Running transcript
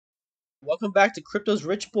Welcome back to Crypto's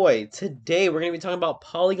Rich Boy. Today we're going to be talking about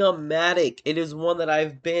Polygon Matic. It is one that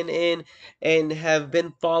I've been in and have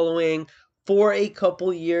been following for a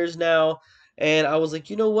couple years now. And I was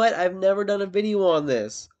like, you know what? I've never done a video on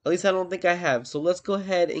this. At least I don't think I have. So let's go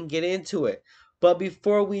ahead and get into it. But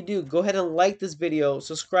before we do, go ahead and like this video,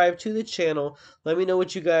 subscribe to the channel. Let me know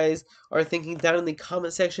what you guys are thinking down in the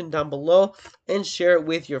comment section down below and share it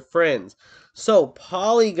with your friends. So,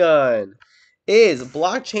 Polygon is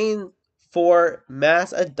blockchain for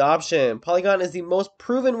mass adoption. Polygon is the most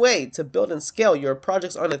proven way to build and scale your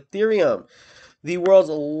projects on Ethereum, the world's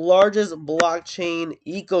largest blockchain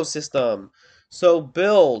ecosystem. So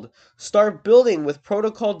start building with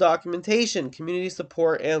protocol documentation, community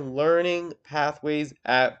support, and learning pathways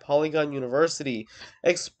at Polygon University.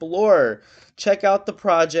 Explore, check out the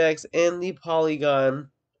projects in the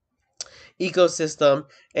Polygon ecosystem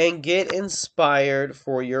and get inspired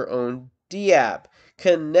for your own DApp.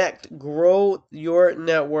 Connect, grow your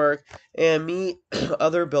network, and meet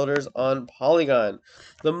other builders on Polygon.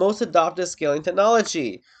 The most adopted scaling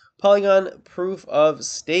technology, Polygon Proof of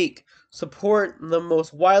Stake. Support the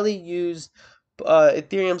most widely used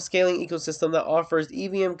Ethereum scaling ecosystem that offers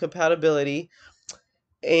EVM compatibility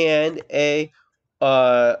and a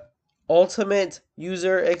uh, ultimate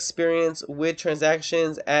user experience with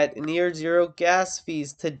transactions at near zero gas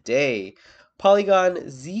fees today. Polygon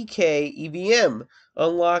ZK EVM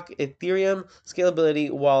unlock Ethereum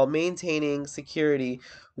scalability while maintaining security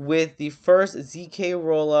with the first ZK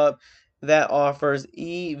rollup that offers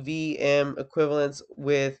EVM equivalents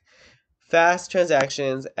with fast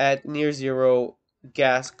transactions at near zero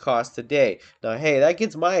gas cost today. Now, hey, that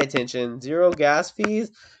gets my attention. Zero gas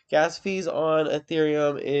fees. Gas fees on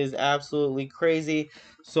Ethereum is absolutely crazy.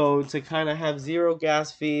 So to kind of have zero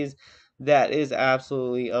gas fees, that is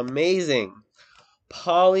absolutely amazing.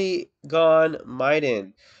 Polygon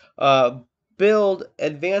Miden. Uh, Build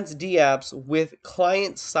advanced dApps with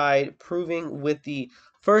client-side proving with the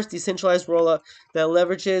first decentralized rollup that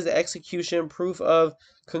leverages execution proof of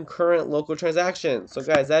concurrent local transactions. So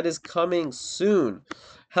guys, that is coming soon.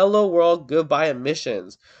 Hello world, goodbye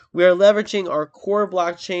emissions. We are leveraging our core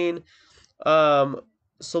blockchain um,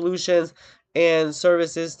 solutions and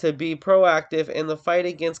services to be proactive in the fight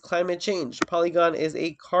against climate change. Polygon is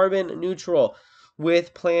a carbon neutral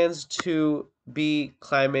with plans to be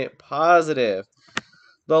climate positive.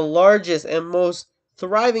 The largest and most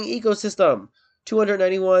thriving ecosystem.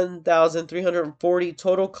 291,340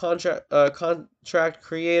 total contract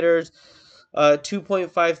creators,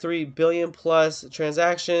 2.53 billion plus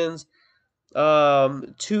transactions,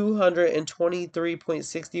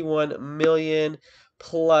 223.61 million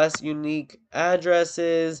plus unique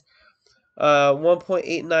addresses,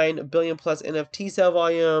 1.89 billion plus NFT sale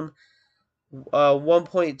volume,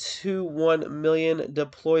 1.21 million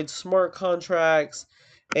deployed smart contracts,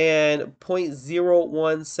 and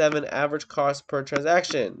 0.017 average cost per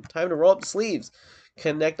transaction. Time to roll up the sleeves.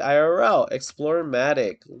 Connect IRL, explore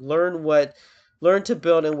Matic, learn to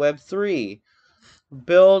build in Web3,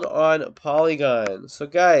 build on Polygon. So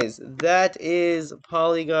guys, that is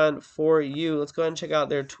Polygon for you. Let's go ahead and check out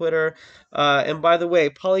their Twitter. And by the way,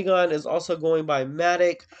 Polygon is also going by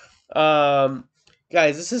Matic.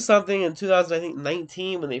 Guys, this is something in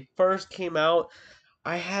 2019 when they first came out.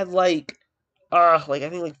 I had like I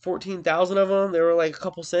think like 14,000 of them. They were like a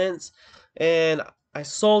couple cents, and I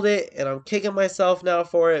sold it, and I'm kicking myself now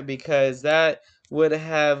for it because that would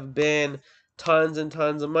have been tons and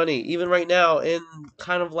tons of money. Even right now in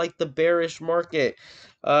kind of like the bearish market.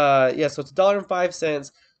 Yeah, so it's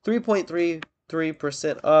 $1.05,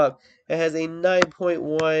 3.33% up. It has a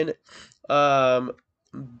 9.1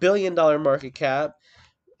 billion-dollar market cap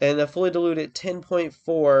and a fully diluted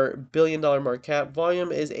 $10.4 billion market cap.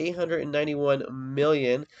 Volume is 891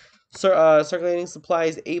 million. Circulating supply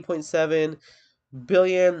is 8.7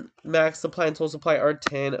 billion. Max supply and total supply are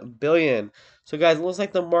 10 billion. So guys, it looks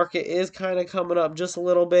like the market is kind of coming up just a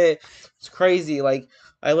little bit. It's crazy. Like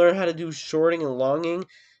I learned how to do shorting and longing,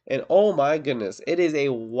 and oh my goodness, it is a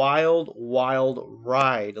wild, wild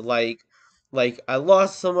ride. Like I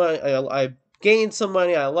lost some money. I gained some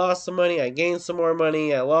money. I lost some money. I gained some more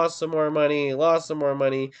money. I lost some more money. Lost some more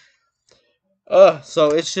money.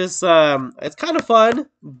 So it's just it's kind of fun,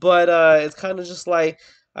 but it's kind of just like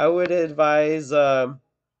I would advise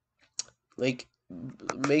like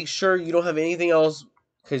make sure you don't have anything else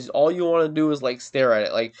because all you want to do is like stare at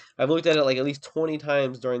it. Like I've looked at it like at least 20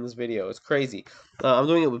 times during this video. It's crazy. I'm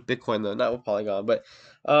doing it with Bitcoin though, not with Polygon, but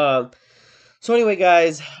um So anyway,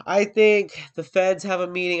 guys, I think the Feds have a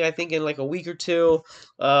meeting, I think in like a week or two.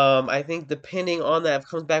 I think depending on that, if it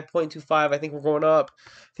comes back 0.25, I think we're going up.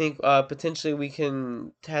 I think potentially we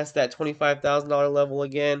can test that $25,000 level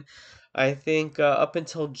again. I think up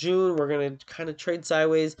until June, we're going to kind of trade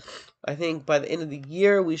sideways. I think by the end of the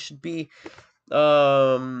year, we should be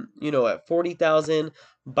at 40,000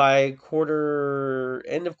 by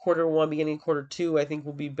end of quarter one, beginning of quarter two. I think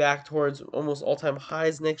we'll be back towards almost all-time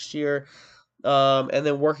highs next year, and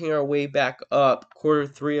then working our way back up quarter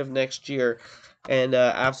three of next year. And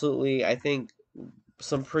absolutely, I think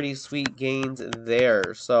some pretty sweet gains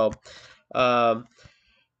there. So, um,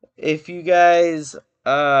 if you guys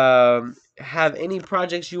have any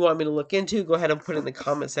projects you want me to look into, go ahead and put it in the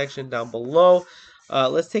comment section down below.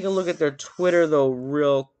 Let's take a look at their Twitter, though,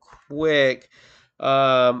 real quick.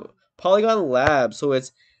 Polygon Lab. So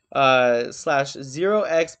it's slash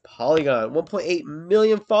 0x Polygon. 1.8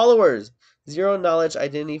 million followers. Zero knowledge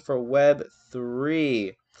identity for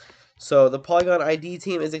Web3. So the Polygon ID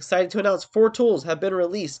team is excited to announce 4 tools have been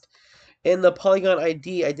released in the Polygon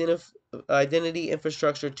identity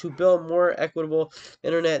infrastructure to build more equitable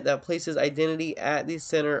internet that places identity at the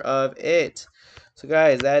center of it. So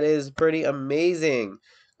guys, that is pretty amazing.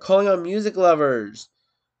 Calling on music lovers.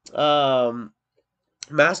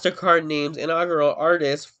 MasterCard names inaugural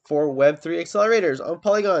artists for Web3 accelerators on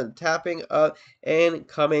Polygon, tapping up and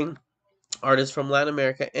coming artists from Latin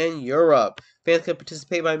America and Europe. Fans can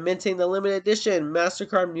participate by minting the limited edition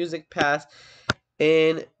MasterCard Music Pass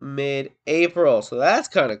in mid-April. So that's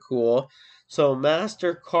kind of cool. So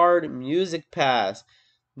MasterCard Music Pass.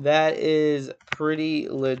 That is pretty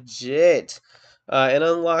legit. It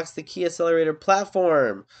unlocks the Key Accelerator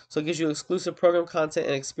platform. So it gives you exclusive program content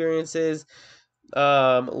and experiences.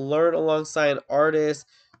 Learn alongside artists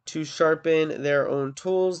to sharpen their own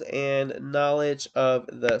tools and knowledge of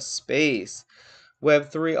the space.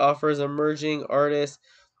 Web3 offers emerging artists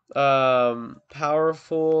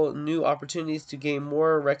powerful new opportunities to gain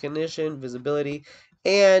more recognition, visibility,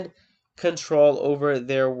 and control over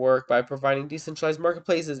their work by providing decentralized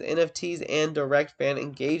marketplaces, NFTs, and direct fan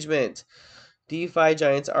engagement. DeFi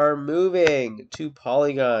giants are moving to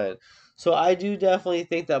Polygon. So I do definitely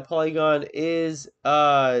think that Polygon is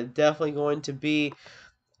definitely going to be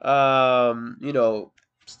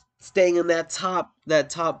staying in that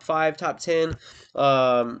top 5, top 10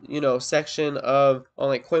 section of on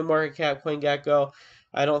like CoinMarketCap, CoinGecko.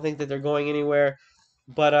 I don't think that they're going anywhere.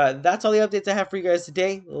 But that's all the updates I have for you guys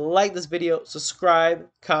today. Like this video, subscribe,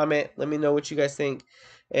 comment, let me know what you guys think,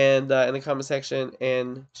 and in the comment section,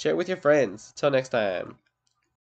 and share it with your friends. Till next time.